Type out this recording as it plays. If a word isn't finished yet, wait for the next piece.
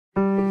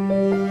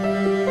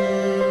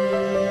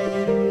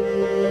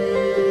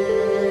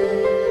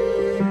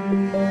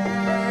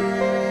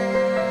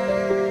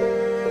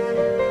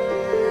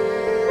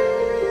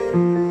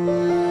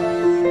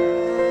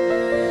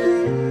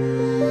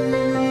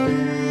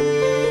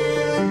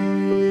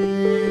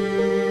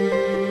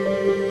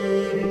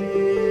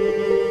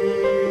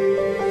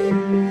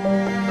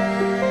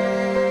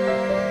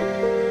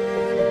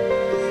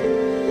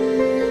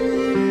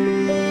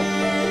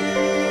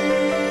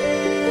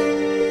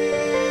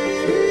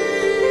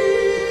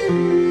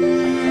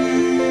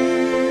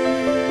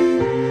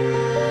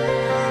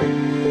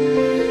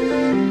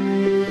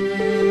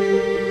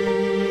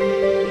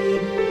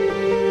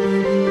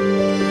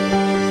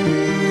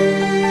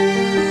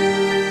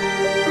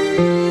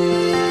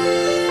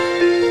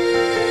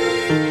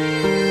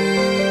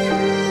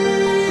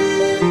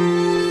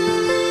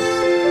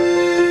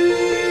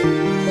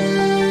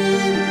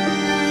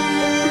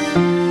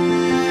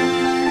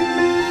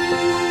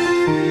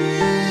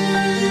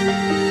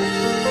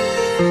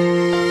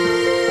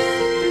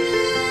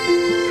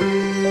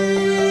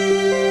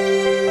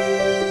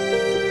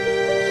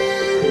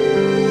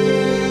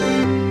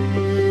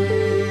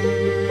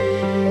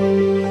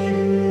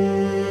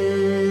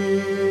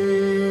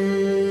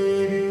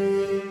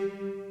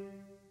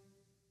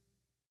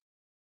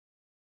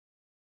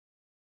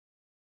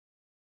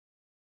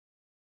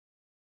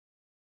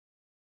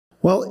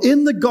Well,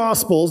 in the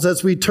Gospels,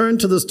 as we turn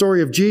to the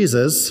story of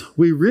Jesus,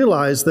 we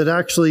realize that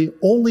actually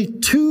only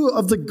 2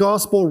 of the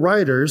Gospel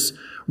writers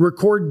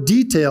record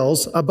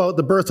details about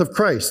the birth of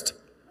Christ.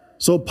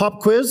 So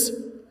pop quiz,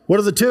 what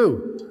are the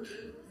 2?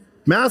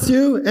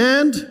 Matthew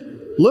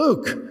and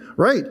Luke,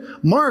 right?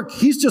 Mark,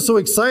 he's just so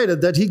excited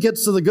that he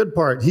gets to the good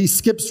part. He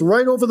skips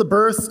right over the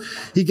birth.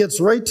 He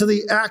gets right to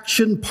the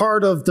action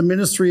part of the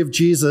ministry of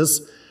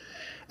Jesus.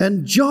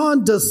 And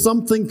John does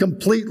something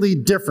completely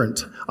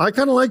different. I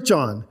kind of like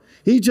John.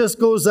 He just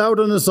goes out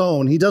on his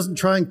own. He doesn't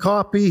try and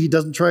copy. He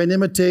doesn't try and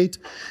imitate.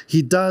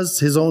 He does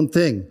his own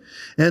thing.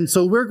 And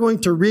so we're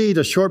going to read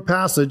a short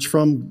passage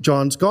from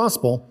John's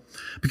gospel,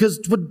 because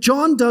what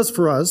John does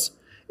for us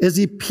is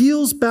he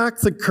peels back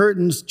the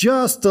curtains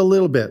just a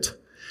little bit,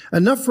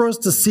 enough for us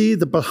to see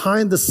the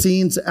behind the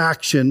scenes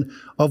action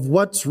of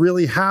what's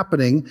really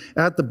happening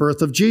at the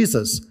birth of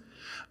Jesus.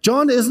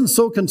 John isn't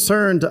so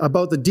concerned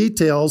about the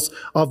details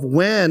of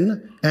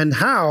when and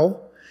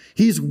how.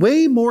 He's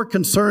way more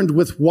concerned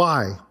with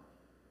why.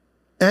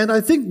 And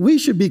I think we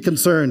should be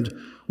concerned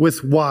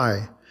with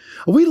why.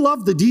 We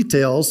love the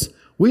details.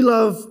 We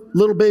love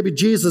little baby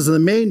Jesus in the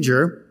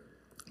manger.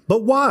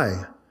 But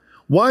why?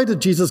 Why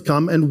did Jesus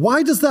come? And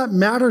why does that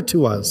matter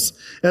to us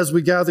as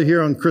we gather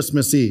here on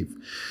Christmas Eve?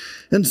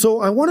 And so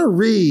I want to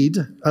read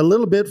a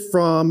little bit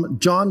from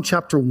John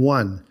chapter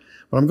 1.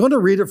 But I'm going to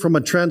read it from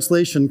a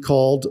translation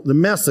called The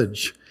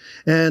Message.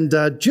 And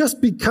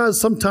just because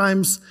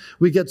sometimes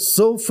we get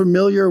so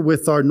familiar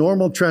with our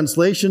normal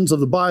translations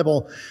of the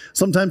Bible,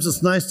 sometimes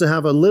it's nice to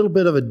have a little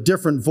bit of a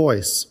different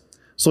voice.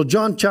 So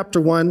John chapter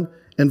 1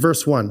 and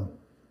verse 1.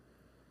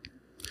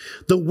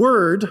 The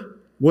Word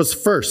was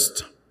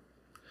first.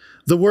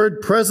 The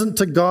Word present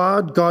to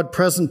God, God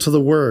present to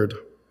the Word.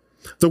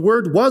 The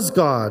Word was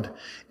God,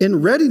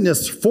 in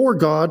readiness for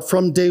God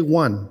from day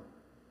one.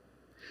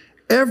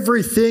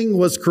 Everything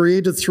was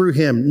created through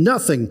him.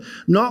 Nothing,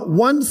 not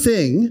one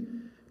thing,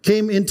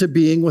 came into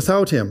being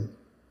without him.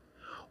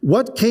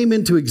 What came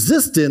into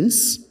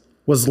existence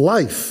was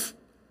life,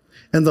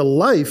 and the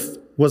life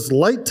was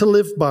light to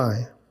live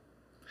by.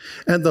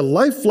 And the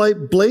life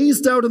light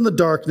blazed out in the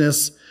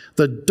darkness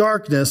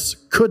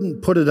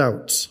couldn't put it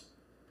out.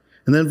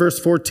 And then verse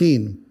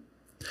 14.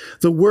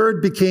 The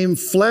Word became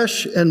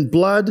flesh and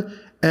blood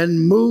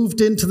and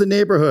moved into the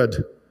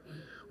neighborhood.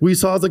 We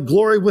saw the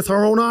glory with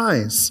our own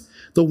eyes,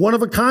 the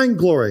one-of-a-kind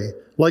glory,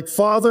 like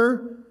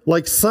Father,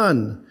 like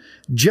Son,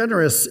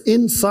 generous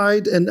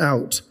inside and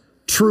out,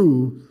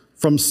 true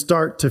from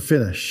start to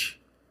finish.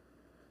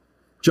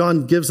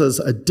 John gives us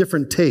a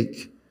different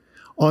take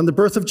on the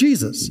birth of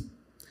Jesus.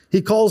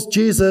 He calls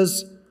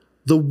Jesus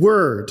the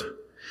Word,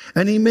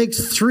 and he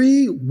makes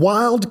 3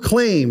 wild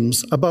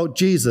claims about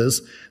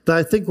Jesus that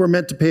I think we're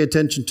meant to pay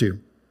attention to.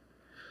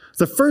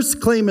 The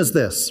first claim is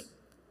this,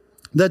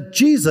 that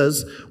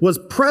Jesus was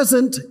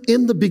present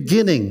in the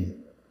beginning.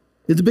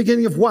 In the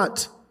beginning of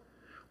what?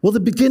 Well, the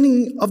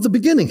beginning of the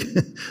beginning,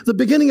 the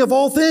beginning of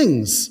all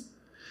things.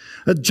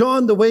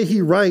 John, the way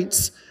he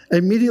writes,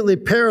 immediately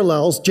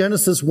parallels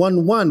Genesis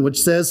 1:1,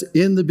 which says,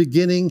 in the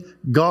beginning,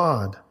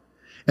 God.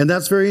 And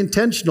that's very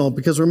intentional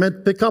because we're meant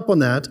to pick up on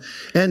that.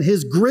 And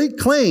his great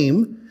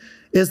claim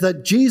is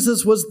that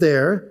Jesus was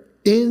there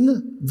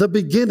in the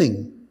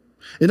beginning.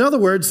 In other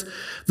words,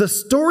 the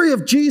story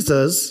of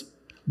Jesus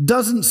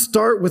doesn't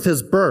start with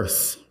his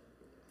birth.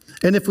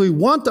 And if we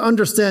want to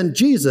understand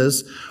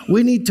Jesus,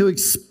 we need to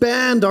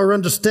expand our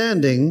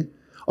understanding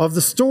of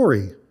the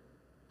story.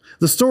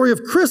 The story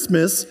of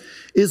Christmas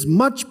is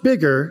much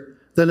bigger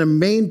than a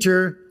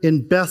manger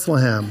in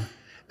Bethlehem.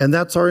 And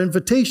that's our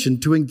invitation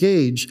to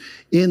engage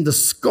in the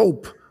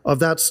scope of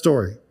that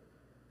story.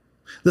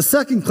 The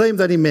second claim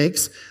that he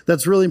makes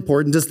that's really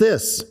important is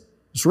this.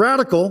 It's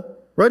radical.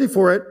 Ready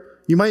for it.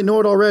 You might know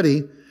it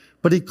already.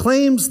 But he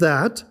claims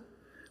that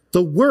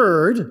the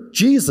Word,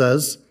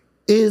 Jesus,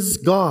 is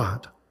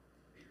God.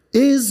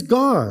 Is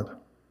God.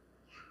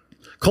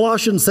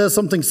 Colossians says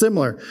something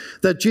similar,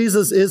 that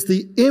Jesus is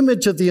the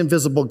image of the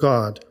invisible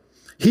God.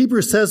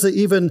 Hebrews says it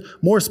even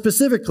more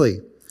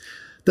specifically,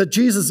 that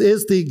Jesus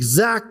is the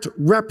exact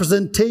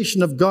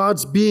representation of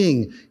God's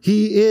being.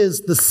 He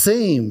is the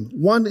same,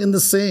 one in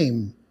the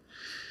same.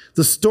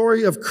 The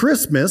story of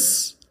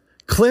Christmas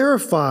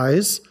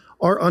clarifies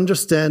our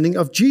understanding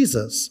of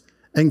Jesus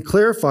and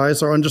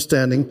clarifies our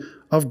understanding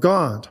of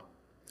God.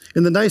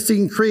 In the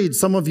Nicene Creed,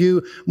 some of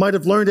you might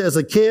have learned it as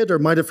a kid or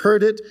might have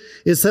heard it.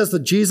 It says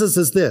that Jesus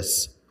is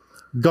this,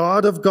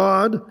 God of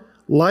God,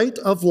 light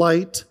of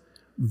light,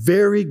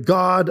 very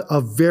God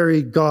of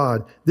very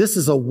God. This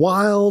is a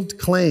wild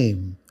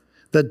claim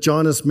that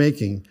John is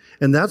making,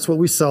 and that's what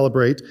we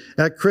celebrate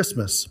at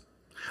Christmas.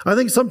 I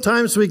think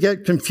sometimes we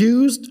get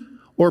confused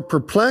or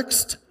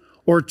perplexed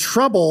or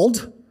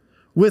troubled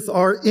with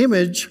our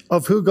image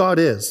of who God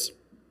is.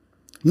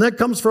 And that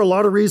comes for a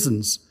lot of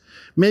reasons.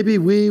 Maybe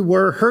we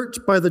were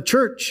hurt by the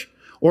church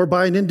or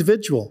by an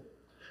individual.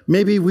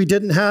 Maybe we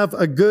didn't have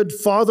a good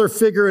father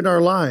figure in our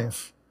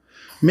life.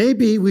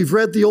 Maybe we've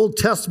read the Old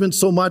Testament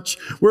so much,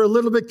 we're a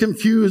little bit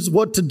confused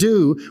what to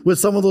do with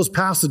some of those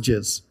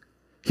passages.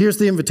 Here's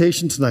the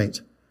invitation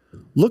tonight.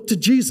 Look to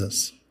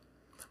Jesus,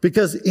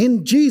 because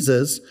in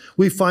Jesus,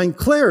 we find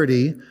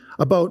clarity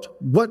about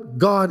what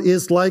God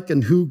is like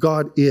and who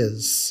God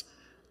is.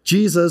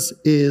 Jesus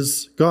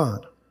is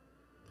God.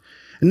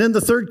 And then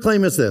the third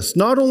claim is this.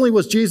 Not only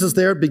was Jesus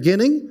there at the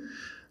beginning,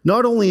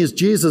 not only is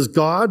Jesus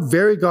God of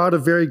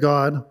very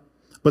God,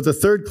 but the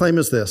third claim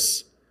is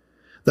this,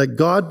 that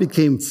God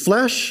became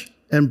flesh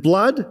and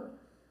blood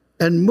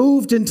and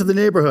moved into the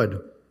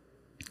neighborhood.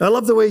 I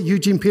love the way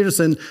Eugene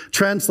Peterson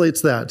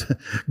translates that.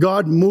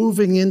 God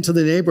moving into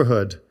the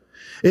neighborhood.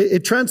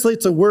 It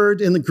translates a word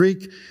in the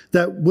Greek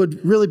that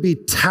would really be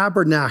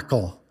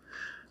tabernacle,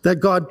 that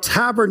God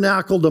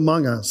tabernacled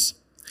among us.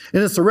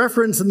 And it's a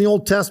reference in the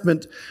Old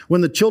Testament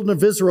when the children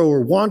of Israel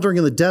were wandering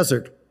in the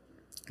desert.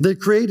 They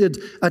created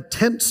a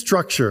tent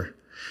structure.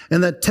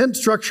 And that tent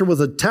structure was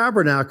a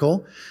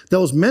tabernacle that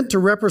was meant to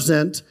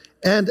represent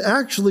and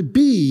actually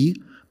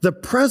be the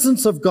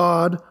presence of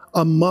God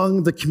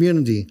among the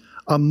community,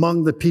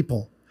 among the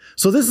people.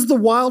 So this is the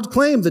wild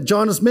claim that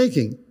John is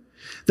making,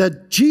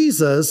 that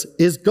Jesus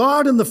is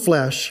God in the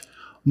flesh,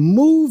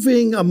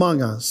 moving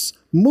among us,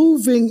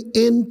 moving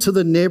into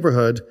the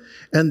neighborhood,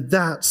 and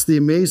that's the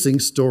amazing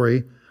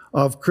story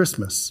of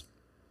Christmas.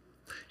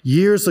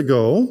 Years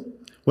ago,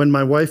 when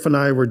my wife and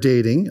I were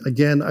dating,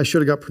 again, I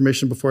should have got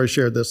permission before I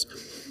shared this.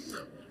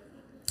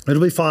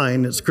 It'll be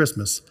fine, it's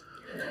Christmas.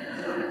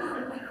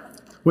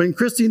 When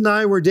Christy and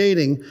I were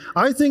dating,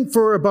 I think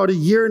for about a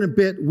year and a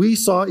bit, we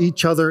saw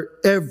each other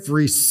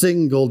every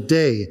single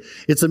day.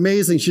 It's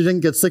amazing she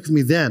didn't get sick of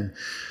me then.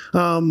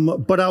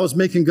 But I was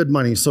making good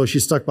money, so she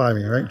stuck by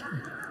me, right?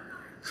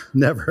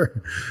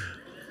 Never.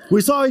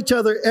 We saw each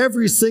other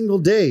every single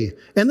day.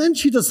 And then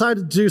she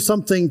decided to do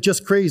something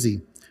just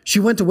crazy. She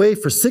went away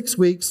for 6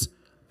 weeks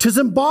to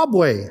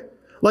Zimbabwe.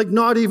 Like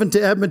not even to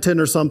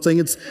Edmonton or something.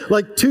 It's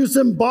like to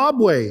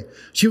Zimbabwe.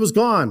 She was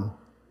gone.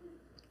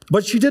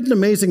 But she did an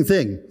amazing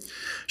thing.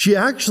 She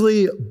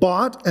actually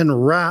bought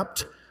and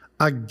wrapped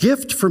a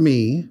gift for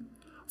me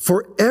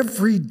for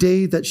every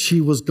day that she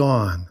was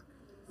gone.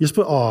 You just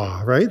put,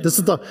 right? This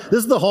is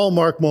the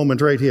hallmark moment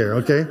right here,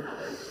 okay?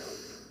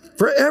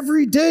 For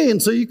every day.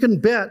 And so you can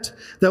bet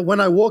that when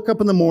I woke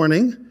up in the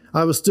morning,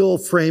 I was still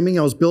framing,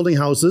 I was building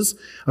houses.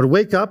 I would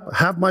wake up,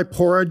 have my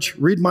porridge,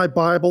 read my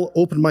Bible,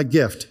 open my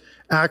gift.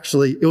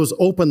 Actually, it was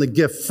open the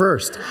gift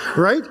first,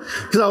 right?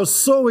 Because I was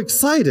so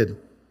excited.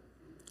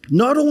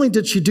 Not only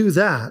did she do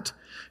that,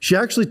 she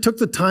actually took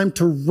the time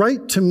to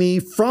write to me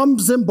from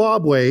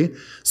Zimbabwe,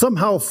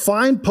 somehow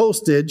find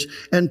postage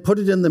and put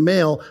it in the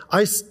mail.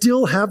 I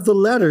still have the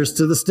letters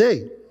to this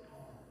day.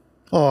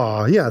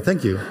 Oh, yeah,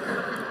 thank you.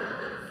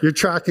 You're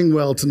tracking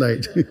well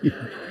tonight.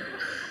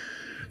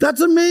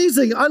 That's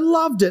amazing. I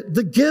loved it.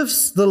 The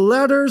gifts, the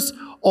letters,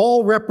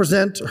 all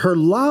represent her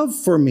love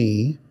for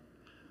me.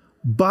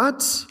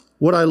 But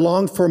what I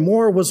longed for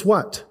more was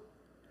what?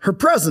 Her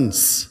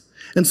presence.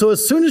 And so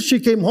as soon as she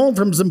came home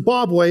from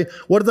Zimbabwe,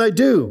 what did I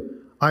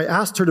do? I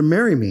asked her to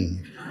marry me.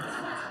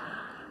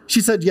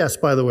 She said yes,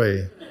 by the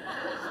way.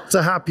 It's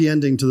a happy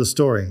ending to the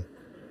story.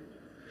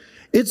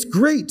 It's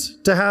great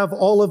to have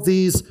all of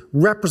these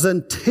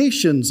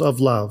representations of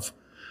love,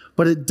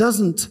 but it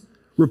doesn't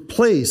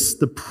replace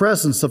the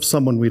presence of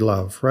someone we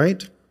love,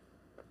 right?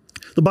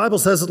 The Bible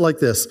says it like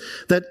this,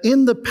 that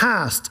in the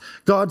past,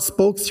 God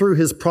spoke through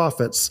his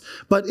prophets,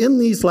 but in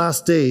these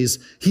last days,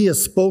 he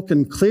has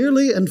spoken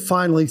clearly and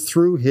finally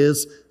through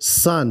his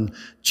Son.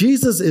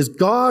 Jesus is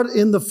God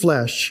in the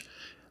flesh,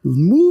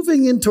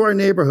 moving into our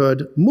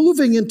neighborhood,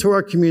 moving into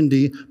our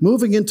community,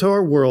 moving into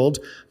our world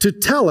to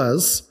tell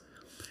us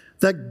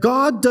that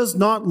God does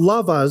not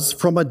love us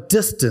from a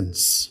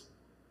distance.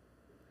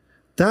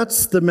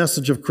 That's the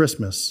message of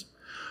Christmas.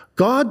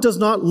 God does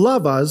not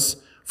love us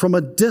from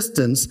a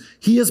distance.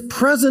 He is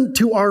present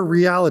to our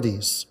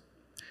realities.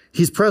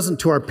 He's present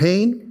to our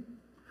pain.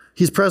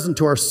 He's present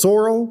to our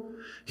sorrow.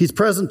 He's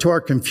present to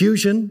our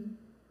confusion.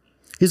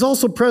 He's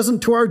also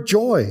present to our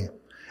joy.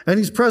 And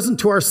he's present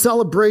to our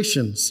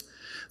celebrations.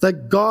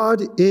 That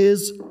God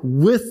is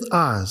with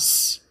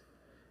us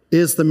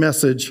is the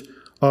message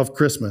of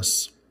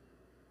Christmas.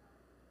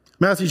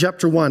 Matthew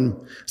chapter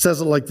 1 says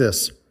it like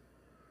this.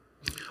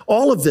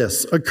 All of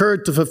this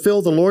occurred to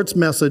fulfill the Lord's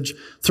message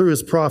through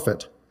his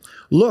prophet.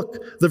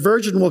 Look, the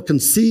virgin will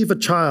conceive a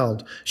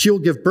child. She will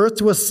give birth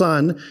to a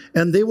son,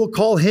 and they will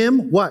call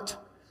him what?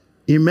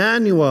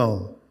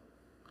 Emmanuel,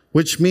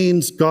 which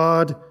means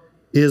God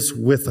is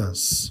with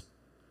us.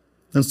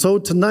 And so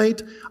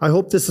tonight, I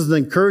hope this is an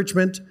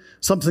encouragement,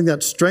 something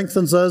that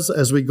strengthens us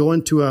as we go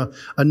into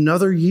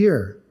another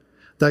year,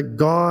 that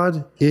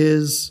God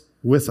is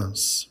with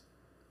us.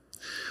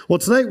 Well,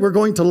 tonight we're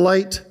going to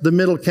light the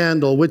middle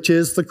candle, which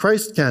is the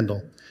Christ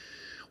candle.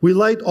 We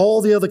light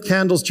all the other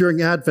candles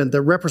during Advent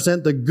that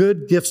represent the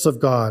good gifts of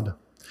God.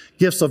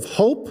 Gifts of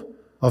hope,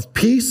 of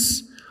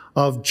peace,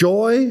 of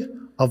joy,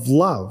 of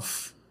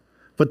love.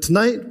 But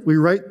tonight we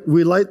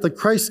light the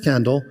Christ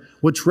candle,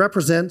 which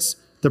represents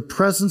the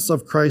presence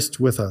of Christ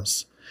with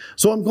us.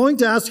 So I'm going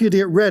to ask you to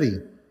get ready.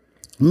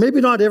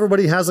 Maybe not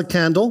everybody has a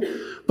candle,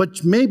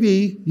 but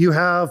maybe you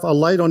have a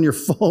light on your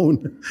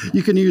phone.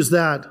 You can use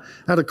that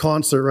at a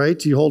concert,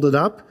 right? You hold it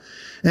up.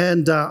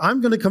 And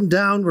I'm going to come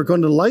down. We're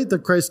going to light the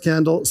Christ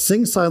candle,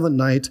 sing Silent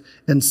Night,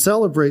 and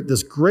celebrate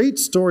this great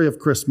story of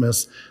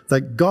Christmas,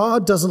 that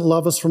God doesn't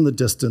love us from the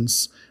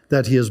distance,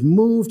 that he has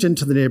moved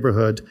into the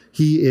neighborhood.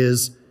 He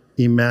is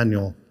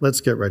Emmanuel. Let's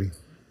get ready.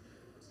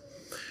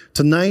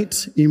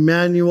 Tonight,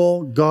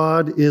 Emmanuel,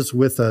 God is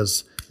with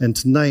us. And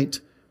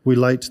tonight, we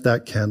light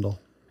that candle.